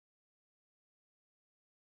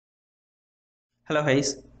Hello guys,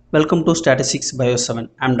 welcome to Statistics Bio 7.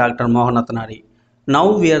 I am Dr. Mohanathanari.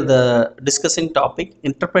 Now we are discussing topic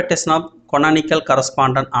interpretation of canonical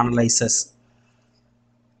correspondence analysis.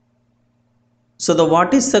 So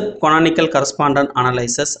what is the canonical correspondence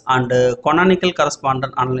analysis and canonical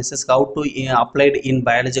correspondence analysis how to applied in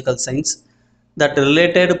biological science? That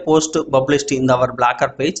related post published in our Blacker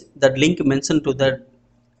page. That link mentioned to the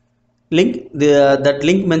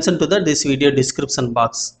this video description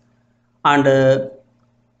box. And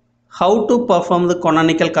how to perform the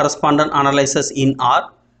canonical correspondence analysis in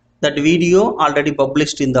R. That video already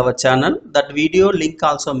published in our channel. That video link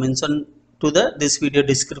also mentioned to this video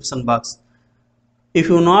description box. If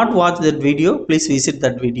you not watch that video, please visit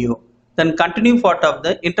that video. Then continue part of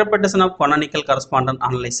the interpretation of canonical correspondence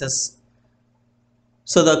analysis.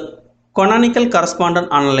 So the canonical correspondence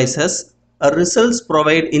analysis results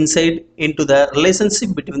provide insight into the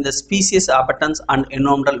relationship between the species habitants and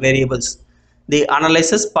environmental variables. The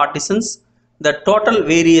analysis partitions the total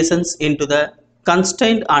variations into the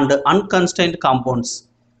constrained and unconstrained compounds,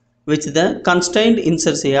 which the constrained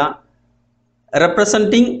insertia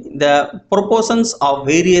representing the proportions of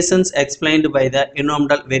variations explained by the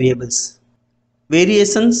environmental variables.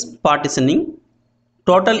 Variations partitioning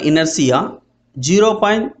total inertia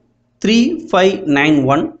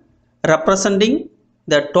 0.3591 representing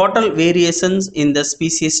the total variations in the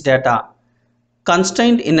species data.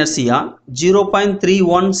 Constrained inertia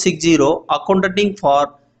 0.3160 accounting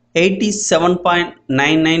for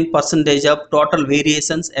 87.99% of total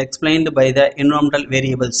variations explained by the environmental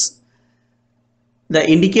variables. That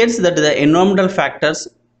indicates that the environmental factors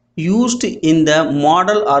used in the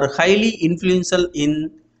model are highly influential in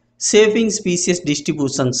shaping species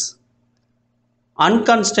distributions.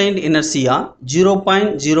 Unconstrained inertia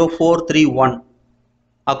 0.0431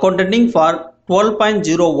 accounting for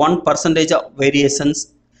 12.01% of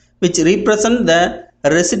variations, which represent the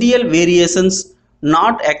residual variations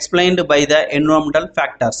not explained by the environmental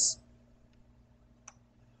factors.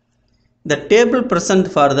 The table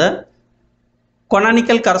present for the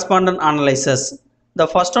canonical correspondence analysis. The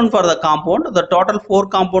first one for the compound, the total 4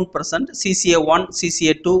 compound present, CCA1,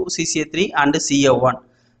 CCA2, CCA3 and CA1.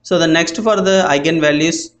 So the next for the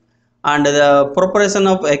eigenvalues and the proportion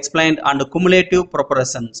of explained and cumulative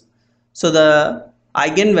proportions. So the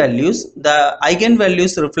eigenvalues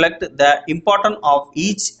reflect the importance of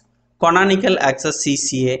each canonical axis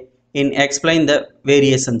CCA in explain the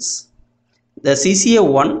variations. The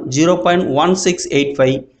CCA1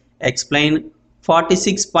 0.1685 explain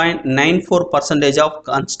 46.94% of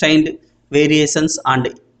constrained variations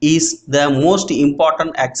and is the most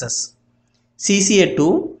important axis.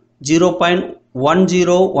 CCA2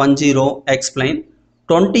 0.1010 explain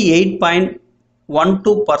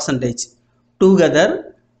 28.12%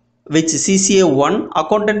 together, which CCA1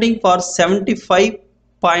 accounting for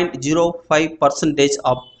 75.05%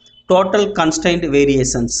 of total constrained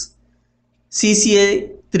variations.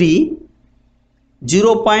 CCA3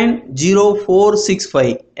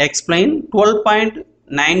 0.0465 explain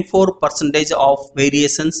 12.94% of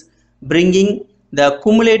variations, bringing the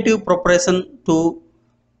cumulative proportion to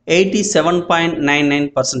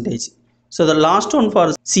 87.99%. So the last one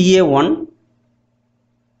for CA1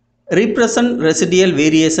 represent residual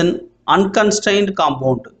variation unconstrained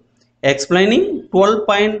compound, explaining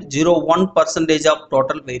 12.01% of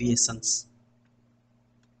total variations.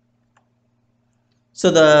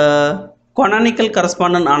 So the canonical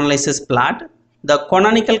correspondence analysis Plat. The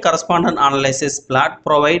canonical correspondence analysis Plat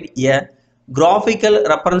provide a graphical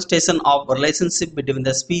representation of relationship between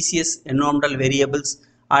the species, environmental variables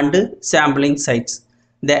and sampling sites.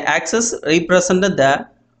 The axis represented the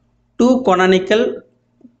two canonical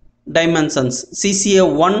dimensions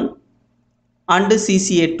CCA1 and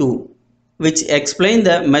CCA2, which explain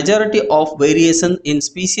the majority of variation in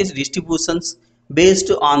species distributions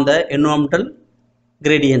based on the environmental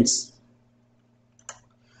gradients.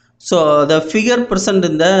 So the figure present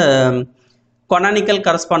in the canonical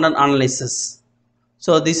correspondence analysis.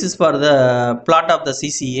 So this is for the plot of the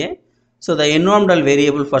CCA. So the environmental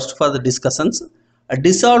variable first for the discussions.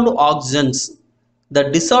 Dissolved oxygens. The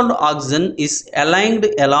dissolved oxygen is aligned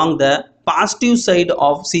along the positive side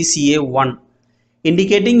of CCA1,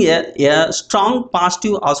 indicating a strong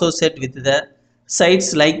positive associate with the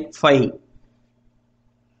sites like 5.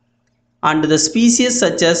 And the species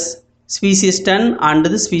such as species 10 and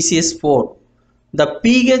the species 4. The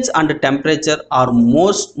pH and temperature are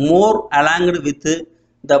more aligned with the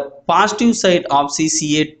positive side of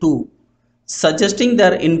CCA2, suggesting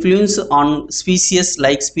their influence on species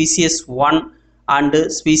like species 1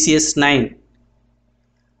 and species 9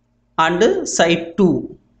 and site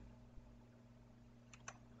 2.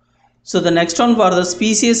 So the next one for the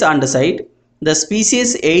species and site. The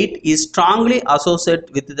species 8 is strongly associated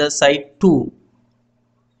with the site 2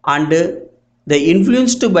 and they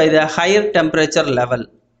influenced by the higher temperature level.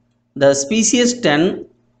 The species 10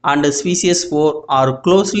 and species 4 are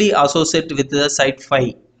closely associated with the site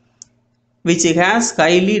 5, which has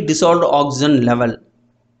highly dissolved oxygen level.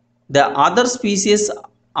 The other species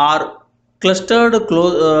are clustered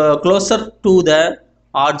closer to the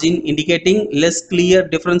origin, indicating less clear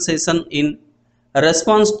differentiation in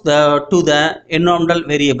response to the environmental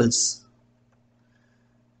variables.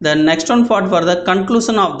 The next one for the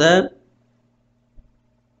conclusion of the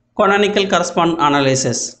canonical correspondence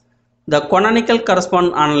analysis. The canonical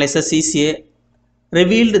correspondence analysis CCA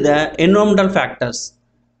revealed the environmental factors,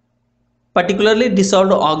 particularly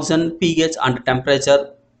dissolved oxygen, pH and temperature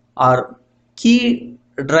are key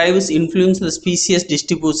drivers influence the species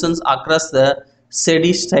distributions across the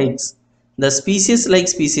steady sites. The species like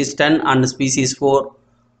species 10 and species 4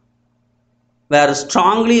 were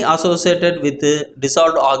strongly associated with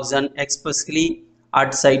dissolved oxygen, especially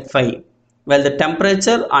at site 5, while the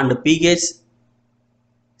temperature and pH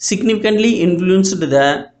significantly influenced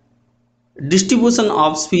the distribution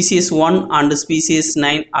of species 1 and species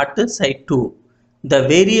 9 at site 2. The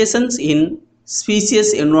variations in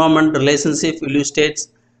species-environment relationship illustrates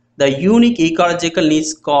the unique ecological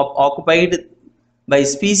needs occupied by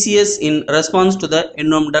species in response to the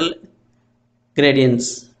environmental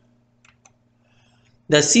gradients.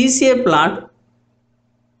 The CCA plot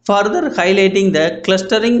further highlighting the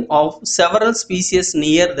clustering of several species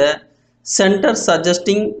near the center,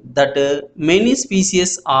 suggesting that many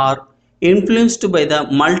species are influenced by the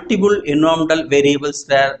multiple environmental variables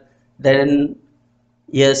rather than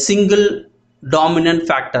a single dominant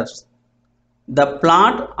factor. The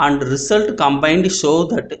plot and result combined show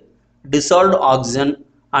that dissolved oxygen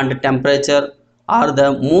and temperature are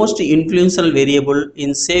the most influential variable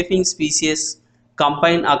in shaping species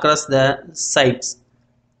combined across the sites,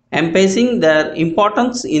 emphasizing their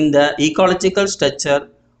importance in the ecological structure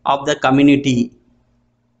of the community.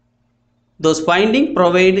 Those findings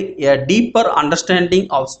provide a deeper understanding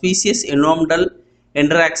of species environmental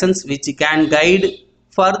interactions which can guide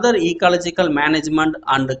further ecological management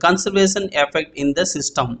and conservation effect in the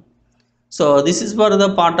system. So this is for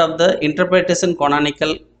the part of the interpretation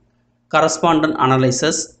canonical correspondence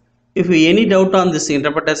analysis. If you any doubt on this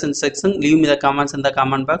interpretation section, leave me the comments in the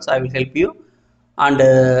comment box. I will help you.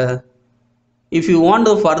 And if you want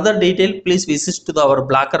further detail, please visit to our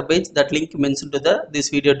Blogger page. That link mentioned to this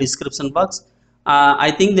video description box.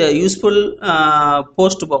 I think the useful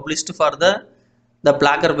post published for the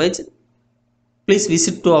Blogger page. Please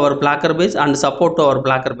visit to our Blogger page and support to our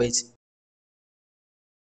Blogger page.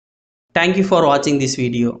 Thank you for watching this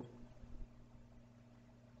video.